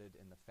embedded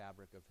in the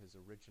fabric of his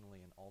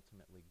originally and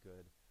ultimately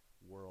good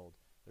world.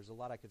 There's a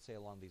lot I could say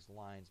along these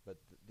lines, but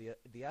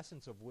the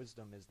essence of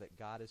wisdom is that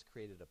God has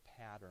created a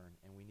pattern,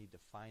 and we need to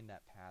find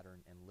that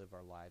pattern and live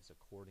our lives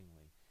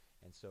accordingly.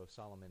 And so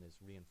Solomon is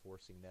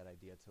reinforcing that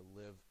idea to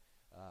live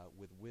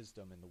with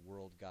wisdom in the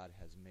world God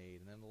has made.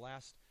 And then the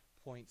last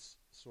points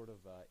sort of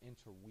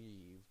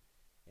interweave.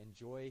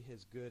 Enjoy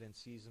his good and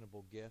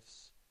seasonable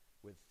gifts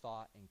with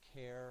thought and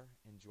care.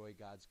 Enjoy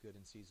God's good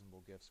and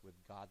seasonable gifts with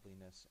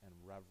godliness and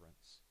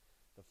reverence.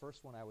 The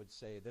first one I would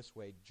say this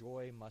way: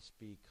 joy must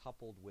be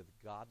coupled with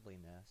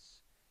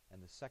godliness.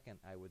 And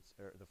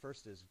the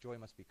first is joy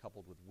must be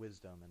coupled with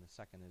wisdom, and the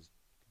second is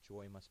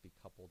joy must be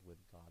coupled with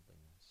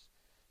godliness.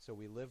 So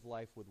we live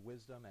life with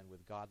wisdom and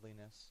with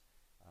godliness,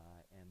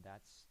 and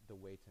that's the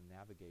way to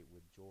navigate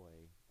with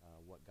joy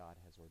what God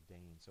has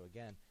ordained. So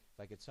again, if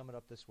I could sum it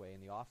up this way: in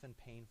the often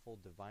painful,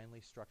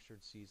 divinely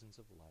structured seasons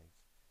of life,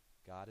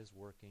 God is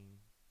working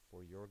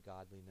for your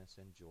godliness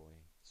and joy,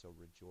 so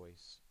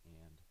rejoice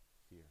and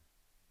fear.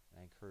 And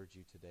I encourage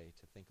you today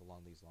to think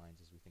along these lines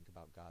as we think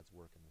about God's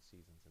work in the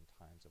seasons and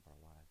times of our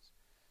lives.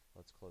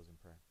 Let's close in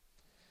prayer.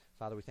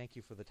 Father, we thank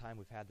you for the time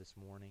we've had this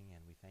morning,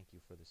 and we thank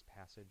you for this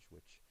passage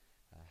which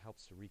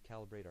helps to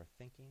recalibrate our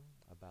thinking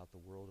about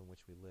the world in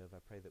which we live. I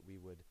pray that we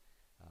would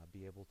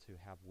be able to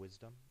have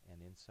wisdom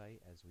and insight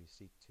as we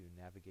seek to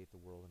navigate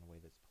the world in a way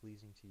that's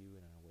pleasing to you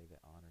and in a way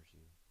that honors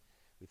you.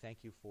 We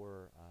thank you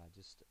for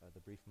just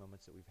the brief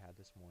moments that we've had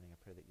this morning. I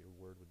pray that your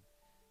word would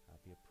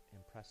be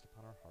impressed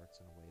upon our hearts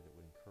in a way that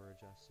would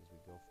encourage us as we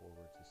go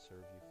forward to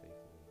serve you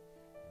faithfully.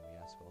 And we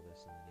ask all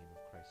this in the name of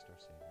Christ our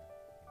Savior.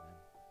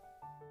 Amen.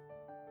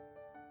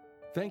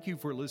 Thank you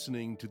for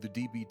listening to the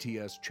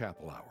DBTS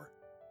Chapel Hour.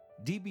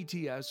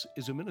 DBTS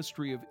is a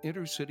ministry of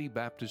Intercity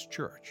Baptist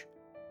Church.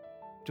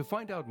 To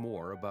find out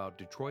more about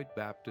Detroit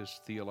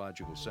Baptist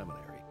Theological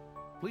Seminary,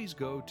 please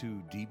go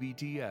to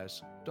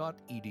dbts.edu.